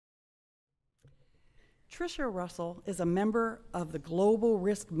Tricia Russell is a member of the Global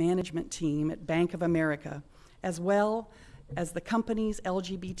Risk Management team at Bank of America, as well as the company's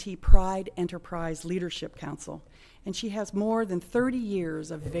LGBT Pride Enterprise Leadership Council, and she has more than 30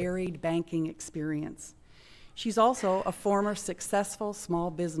 years of varied banking experience. She's also a former successful small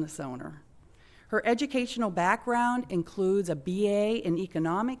business owner. Her educational background includes a BA in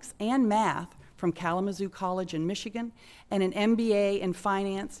economics and math from Kalamazoo College in Michigan and an MBA in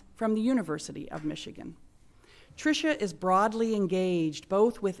finance from the University of Michigan. Tricia is broadly engaged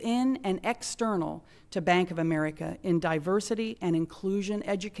both within and external to Bank of America in diversity and inclusion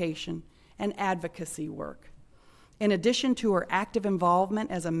education and advocacy work. In addition to her active involvement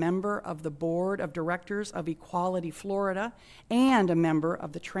as a member of the Board of Directors of Equality Florida and a member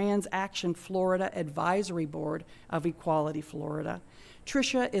of the Transaction Florida Advisory Board of Equality Florida,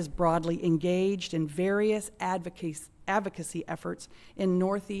 Tricia is broadly engaged in various advocacy efforts in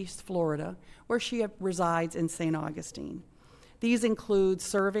Northeast Florida, where she resides in St. Augustine. These include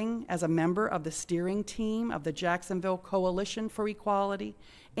serving as a member of the steering team of the Jacksonville Coalition for Equality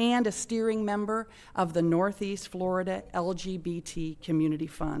and a steering member of the Northeast Florida LGBT Community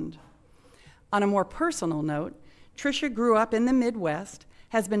Fund. On a more personal note, Tricia grew up in the Midwest,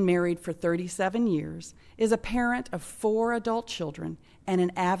 has been married for 37 years, is a parent of 4 adult children, and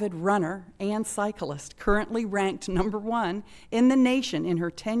an avid runner and cyclist, currently ranked #1 in the nation in her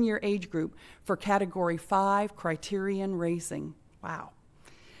 10-year age group for Category 5 criterion racing. Wow.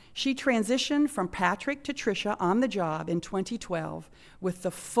 She transitioned from Patrick to Tricia on the job in 2012 with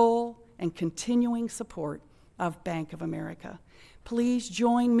the full and continuing support of Bank of America. Please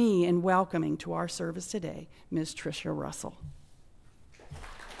join me in welcoming to our service today, Ms. Tricia Russell.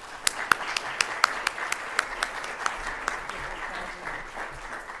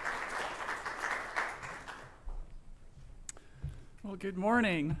 Well, good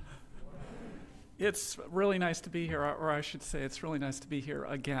morning. It's really nice to be here, or I should say it's really nice to be here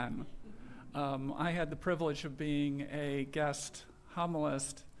again. I had the privilege of being a guest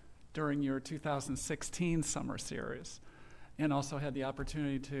homilist during your 2016 summer series, and also had the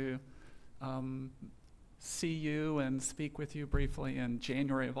opportunity to see you and speak with you briefly in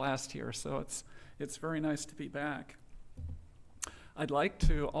January of last year, so it's very nice to be back. I'd like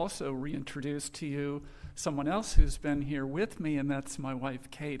to also reintroduce to you someone else who's been here with me, and that's my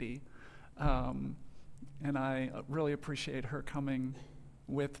wife, Katie. And I really appreciate her coming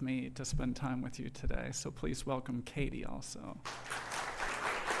with me to spend time with you today. So please welcome Katie also.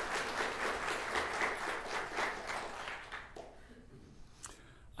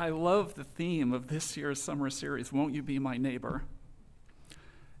 I love the theme of this year's summer series, Won't You Be My Neighbor?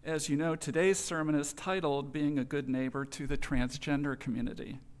 As you know, today's sermon is titled Being a Good Neighbor to the Transgender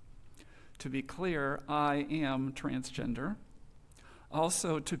Community. To be clear, I am transgender.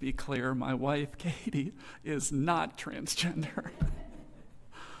 Also, to be clear, my wife, Katie, is not transgender.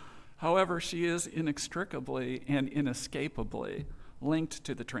 However, she is inextricably and inescapably linked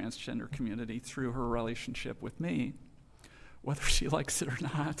to the transgender community through her relationship with me, whether she likes it or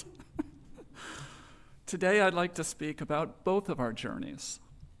not. Today, I'd like to speak about both of our journeys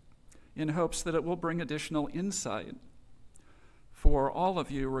in hopes that it will bring additional insight for all of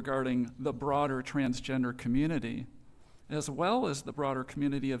you regarding the broader transgender community, as well as the broader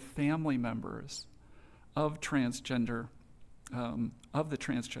community of family members of the transgender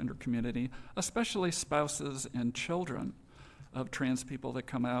community, especially spouses and children of trans people that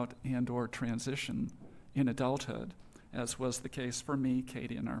come out and or transition in adulthood, as was the case for me,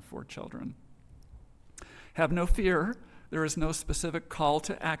 Katie, and our 4 children. Have no fear, there is no specific call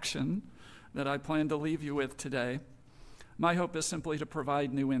to action that I plan to leave you with today. My hope is simply to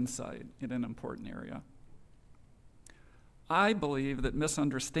provide new insight in an important area. I believe that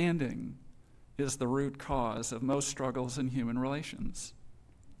misunderstanding is the root cause of most struggles in human relations.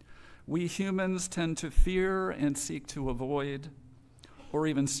 We humans tend to fear and seek to avoid or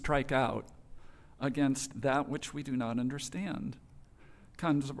even strike out against that which we do not understand.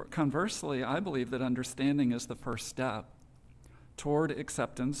 Conversely, I believe that understanding is the first step toward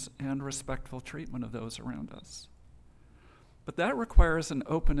acceptance and respectful treatment of those around us. But that requires an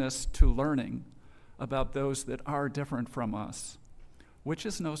openness to learning about those that are different from us, which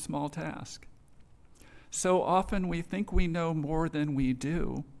is no small task. So often we think we know more than we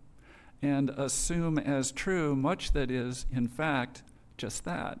do and assume as true much that is, in fact, just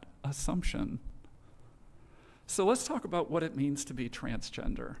that, assumption. So let's talk about what it means to be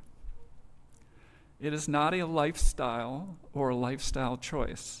transgender. It is not a lifestyle or a lifestyle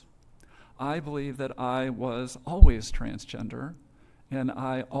choice. I believe that I was always transgender, and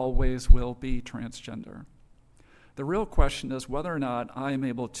I always will be transgender. The real question is whether or not I am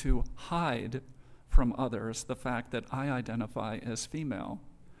able to hide from others the fact that I identify as female,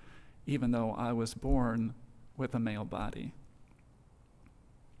 even though I was born with a male body.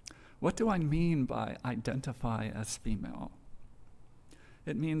 What do I mean by identify as female?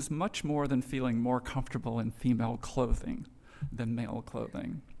 It means much more than feeling more comfortable in female clothing than male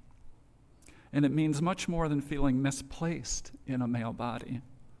clothing. And it means much more than feeling misplaced in a male body,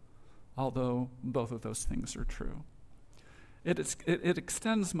 although both of those things are true. It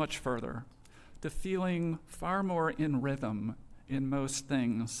extends much further to feeling far more in rhythm in most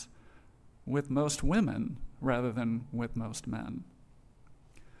things with most women rather than with most men,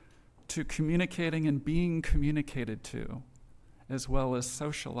 to communicating and being communicated to, as well as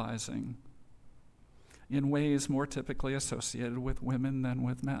socializing in ways more typically associated with women than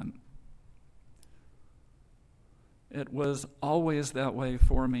with men. It was always that way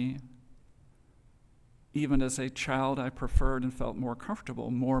for me. Even as a child, I preferred and felt more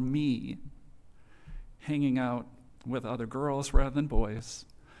comfortable, more me, hanging out with other girls rather than boys,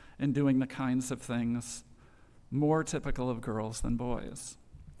 and doing the kinds of things more typical of girls than boys.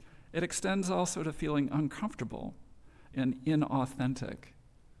 It extends also to feeling uncomfortable and inauthentic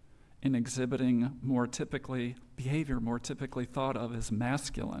in exhibiting behavior more typically thought of as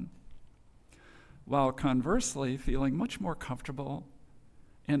masculine, while conversely feeling much more comfortable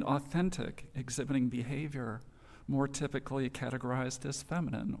and authentic, exhibiting behavior more typically categorized as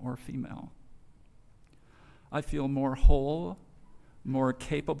feminine or female. I feel more whole, more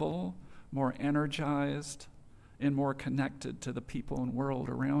capable, more energized, and more connected to the people and world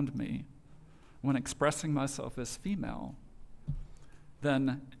around me when expressing myself as female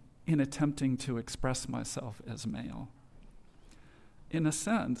than in attempting to express myself as male. In a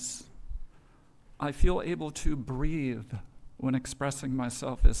sense, I feel able to breathe when expressing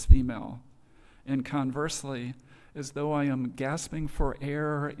myself as female, and conversely, as though I am gasping for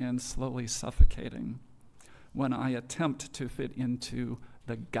air and slowly suffocating when I attempt to fit into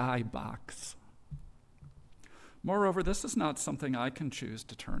the guy box. Moreover, this is not something I can choose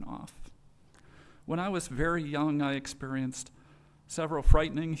to turn off. When I was very young, I experienced several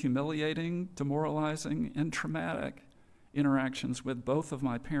frightening, humiliating, demoralizing, and traumatic interactions with both of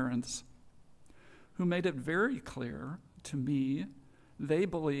my parents, who made it very clear to me they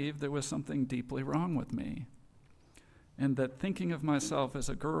believed there was something deeply wrong with me, and that thinking of myself as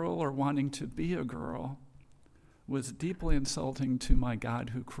a girl or wanting to be a girl was deeply insulting to my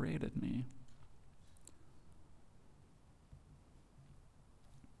God who created me.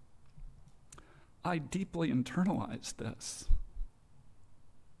 I deeply internalized this,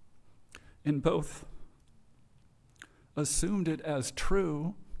 and both assumed it as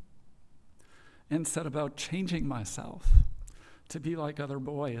true and set about changing myself to be like other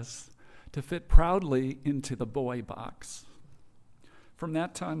boys, to fit proudly into the boy box. From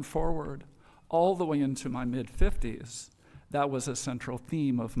that time forward, all the way into my mid-50s, that was a central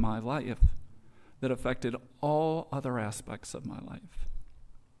theme of my life that affected all other aspects of my life.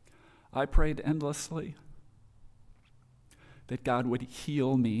 I prayed endlessly that God would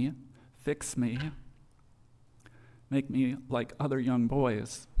heal me, fix me, make me like other young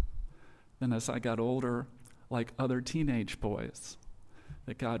boys. Then as I got older, like other teenage boys,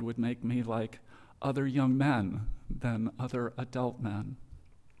 that God would make me like other young men than other adult men.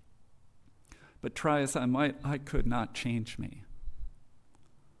 But try as I might, I could not change me.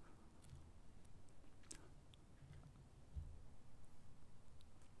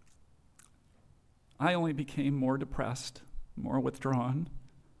 I only became more depressed, more withdrawn,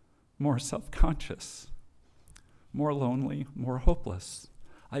 more self-conscious, more lonely, more hopeless.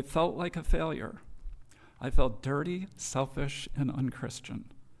 I felt like a failure. I felt dirty, selfish, and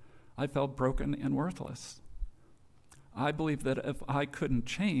unchristian. I felt broken and worthless. I believed that if I couldn't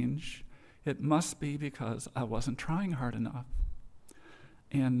change, it must be because I wasn't trying hard enough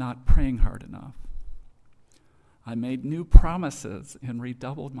and not praying hard enough. I made new promises and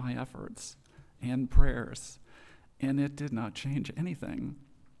redoubled my efforts and prayers, and it did not change anything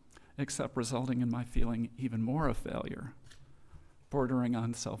except resulting in my feeling even more of failure, bordering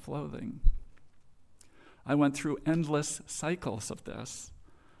on self-loathing. I went through endless cycles of this,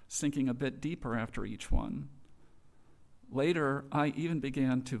 sinking a bit deeper after each one. Later, I even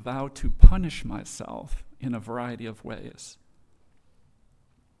began to vow to punish myself in a variety of ways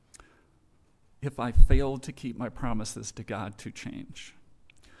if I failed to keep my promises to God to change.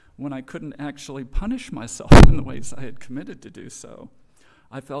 When I couldn't actually punish myself in the ways I had committed to do so,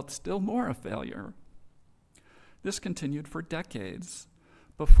 I felt still more a failure. This continued for decades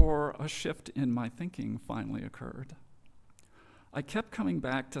before a shift in my thinking finally occurred. I kept coming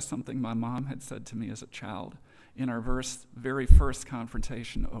back to something my mom had said to me as a child in our very first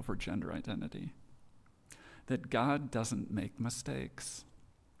confrontation over gender identity. that God doesn't make mistakes.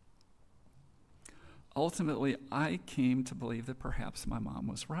 Ultimately, I came to believe that perhaps my mom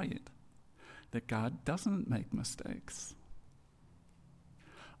was right, that God doesn't make mistakes.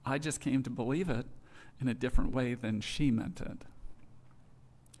 I just came to believe it in a different way than she meant it.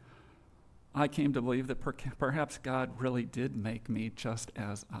 I came to believe that perhaps God really did make me just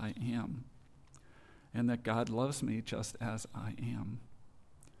as I am, and that God loves me just as I am,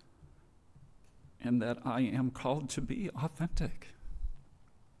 and that I am called to be authentic.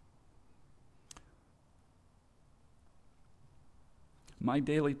 My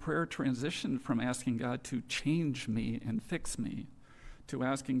daily prayer transitioned from asking God to change me and fix me to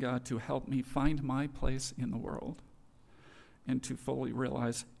asking God to help me find my place in the world and to fully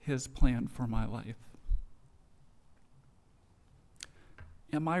realize his plan for my life.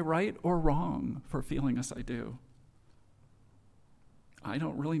 Am I right or wrong for feeling as I do? I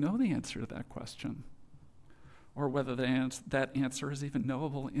don't really know the answer to that question, or whether that answer is even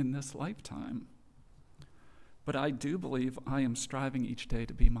knowable in this lifetime. But I do believe I am striving each day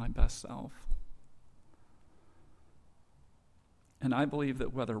to be my best self. And I believe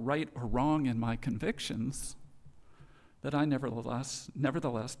that whether right or wrong in my convictions, that I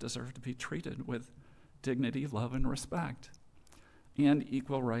nevertheless deserve to be treated with dignity, love, and respect, and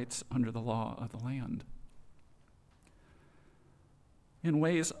equal rights under the law of the land. In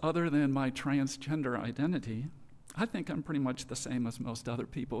ways other than my transgender identity, I think I'm pretty much the same as most other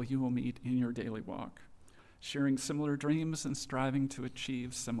people you will meet in your daily walk, sharing similar dreams and striving to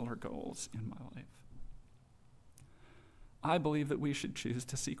achieve similar goals in my life. I believe that we should choose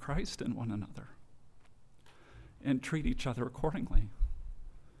to see Christ in one another and treat each other accordingly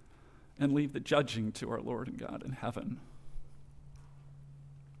and leave the judging to our Lord and God in heaven.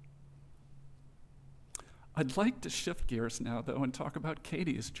 I'd like to shift gears now, though, and talk about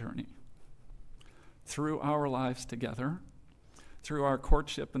Katie's journey. Through our lives together, through our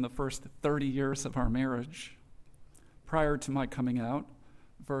courtship in the first 30 years of our marriage, prior to my coming out,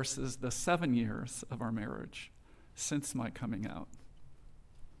 versus the 7 years of our marriage since my coming out.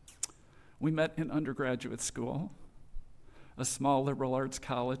 We met in undergraduate school, a small liberal arts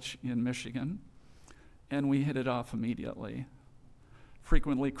college in Michigan, and we hit it off immediately,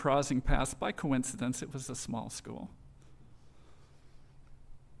 frequently crossing paths. By coincidence, it was a small school.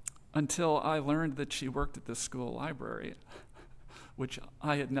 Until I learned that she worked at the school library, which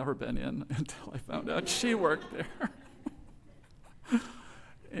I had never been in until I found out she worked there.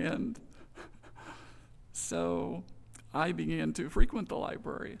 And so I began to frequent the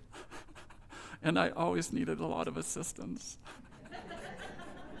library, and I always needed a lot of assistance.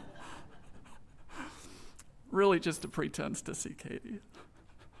 Really just a pretense to see Katie.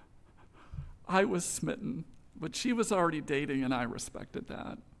 I was smitten, but she was already dating, and I respected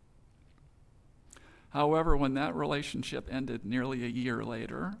that. However, when that relationship ended nearly a year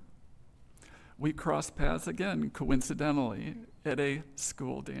later, we crossed paths again, coincidentally, at a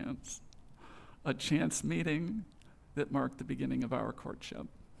school dance, a chance meeting that marked the beginning of our courtship.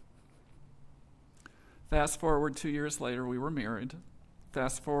 Fast forward 2 years later, we were married.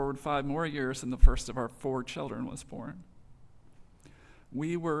 Fast forward 5 more years, and the first of our 4 children was born.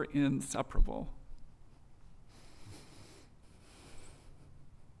 We were inseparable.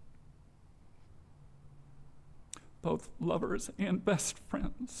 Both lovers and best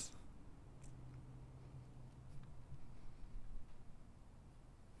friends.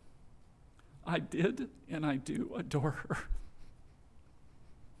 I did and I do adore her.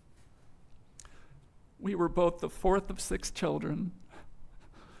 We were both the 4th of 6 children,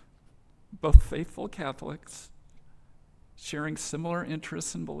 both faithful Catholics, sharing similar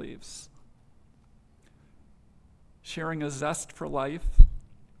interests and beliefs, sharing a zest for life,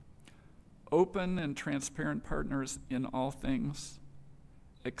 open and transparent partners in all things,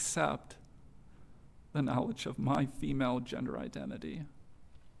 except the knowledge of my female gender identity.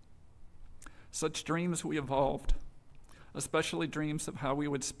 Such dreams we evolved, especially dreams of how we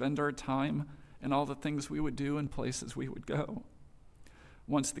would spend our time and all the things we would do and places we would go.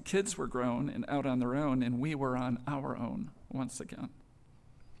 Once the kids were grown and out on their own, and we were on our own once again.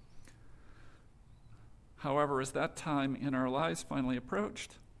 However, as that time in our lives finally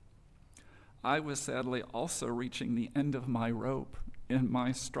approached, I was sadly also reaching the end of my rope in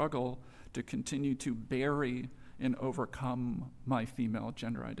my struggle to continue to bury and overcome my female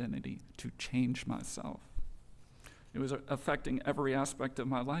gender identity, to change myself. It was affecting every aspect of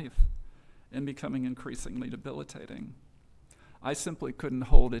my life and becoming increasingly debilitating. I simply couldn't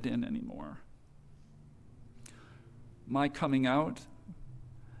hold it in anymore. My coming out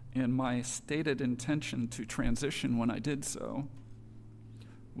and my stated intention to transition when I did so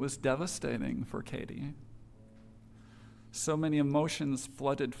was devastating for Katie So many emotions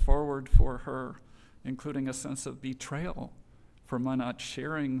flooded forward for her, including a sense of betrayal for my not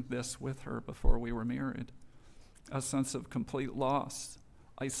sharing this with her before we were married, a sense of complete loss,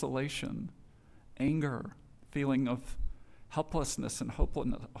 isolation, anger, feeling of helplessness and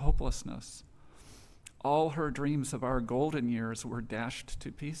hopelessness. All her dreams of our golden years were dashed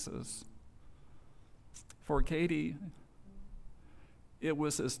to pieces. For Katie, it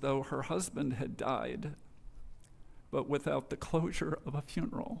was as though her husband had died, but without the closure of a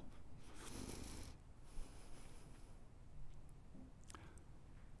funeral.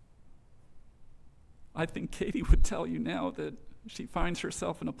 I think Katie would tell you now that she finds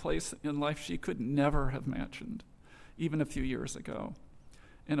herself in a place in life she could never have imagined, even a few years ago,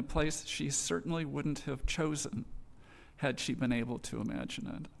 in a place she certainly wouldn't have chosen had she been able to imagine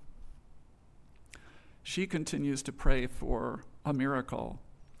it. She continues to pray for a miracle,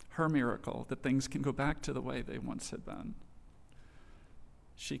 her miracle, that things can go back to the way they once had been.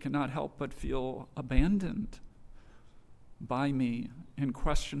 She cannot help but feel abandoned by me and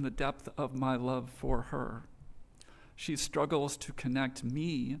question the depth of my love for her. She struggles to connect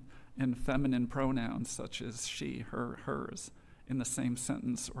me in feminine pronouns such as she, her, hers, in the same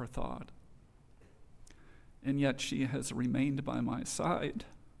sentence or thought. And yet she has remained by my side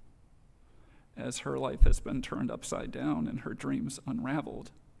as her life has been turned upside down and her dreams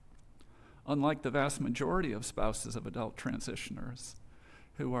unraveled. Unlike the vast majority of spouses of adult transitioners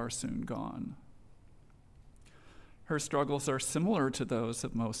who are soon gone. Her struggles are similar to those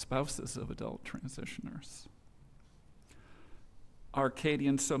of most spouses of adult transitioners. Are Katie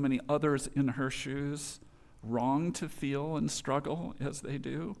and so many others in her shoes wrong to feel and struggle as they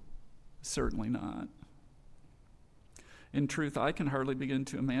do? Certainly not. In truth, I can hardly begin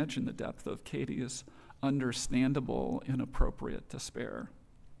to imagine the depth of Katie's understandable, inappropriate despair.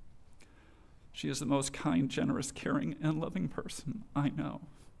 She is the most kind, generous, caring, and loving person I know.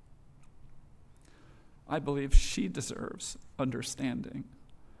 I believe she deserves understanding,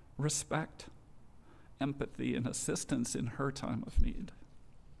 respect, empathy, and assistance in her time of need.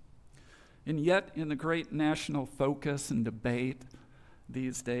 And yet, in the great national focus and debate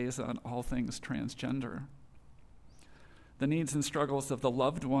these days on all things transgender, the needs and struggles of the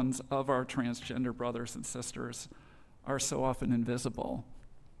loved ones of our transgender brothers and sisters are so often invisible,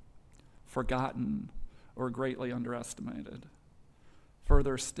 forgotten, or greatly underestimated.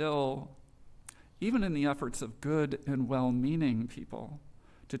 Further still, even in the efforts of good and well-meaning people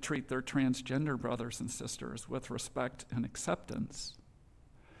to treat their transgender brothers and sisters with respect and acceptance,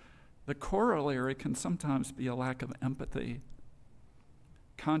 the corollary can sometimes be a lack of empathy,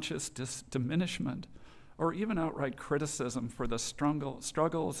 conscious diminishment, or even outright criticism for the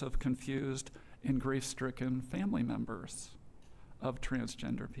struggles of confused and grief-stricken family members of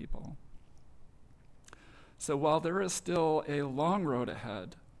transgender people. So while there is still a long road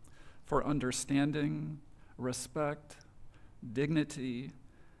ahead for understanding, respect, dignity,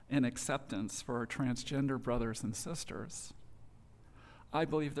 and acceptance for our transgender brothers and sisters, I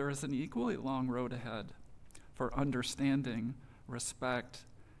believe there is an equally long road ahead for understanding, respect,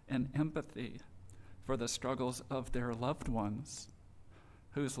 and empathy for the struggles of their loved ones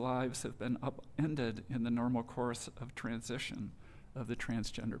whose lives have been upended in the normal course of transition of the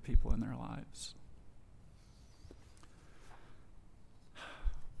transgender people in their lives.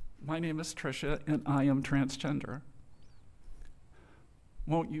 My name is Tricia, and I am transgender.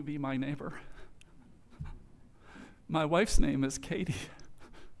 Won't you be my neighbor? My wife's name is Katie,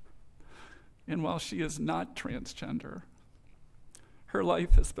 and while she is not transgender, her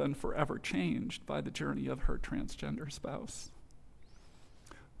life has been forever changed by the journey of her transgender spouse.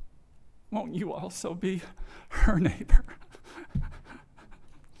 Won't you also be her neighbor?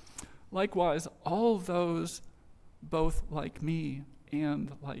 Likewise, all those both like me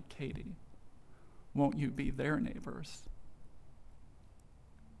and like Katie, won't you be their neighbors?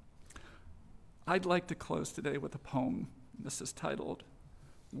 I'd like to close today with a poem. This is titled,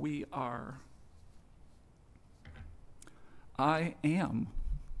 We Are. I am.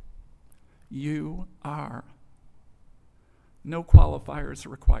 You are. No qualifiers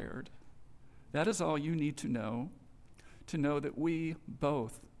required. That is all you need to know that we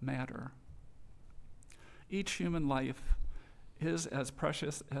both matter. Each human life is as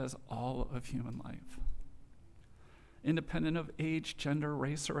precious as all of human life. Independent of age, gender,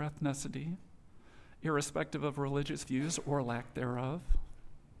 race, or ethnicity, irrespective of religious views or lack thereof,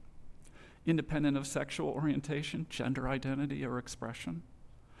 independent of sexual orientation, gender identity, or expression,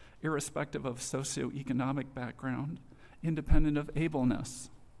 irrespective of socioeconomic background, independent of ableness,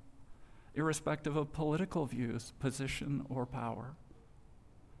 irrespective of political views, position, or power,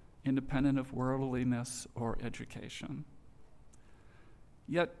 independent of worldliness or education.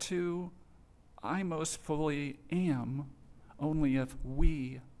 Yet too, I most fully am only if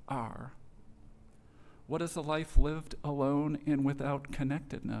we are. What is a life lived alone and without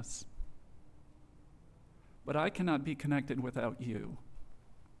connectedness? But I cannot be connected without you.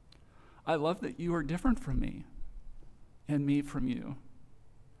 I love that you are different from me and me from you.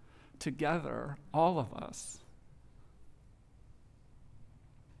 Together, all of us,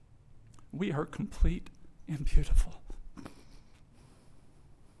 we are complete and beautiful.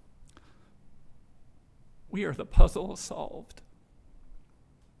 We are the puzzle solved.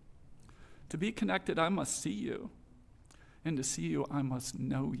 To be connected, I must see you. And to see you, I must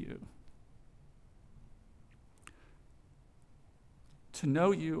know you. To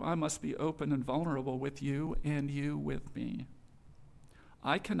know you, I must be open and vulnerable with you and you with me.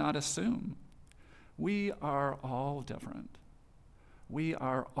 I cannot assume. We are all different. We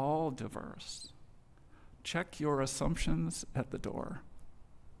are all diverse. Check your assumptions at the door.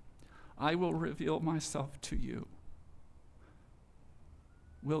 I will reveal myself to you.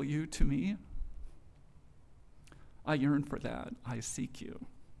 Will you to me? I yearn for that. I seek you.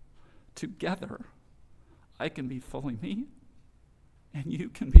 Together, I can be fully me, and you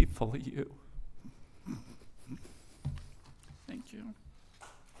can be fully you. Thank you.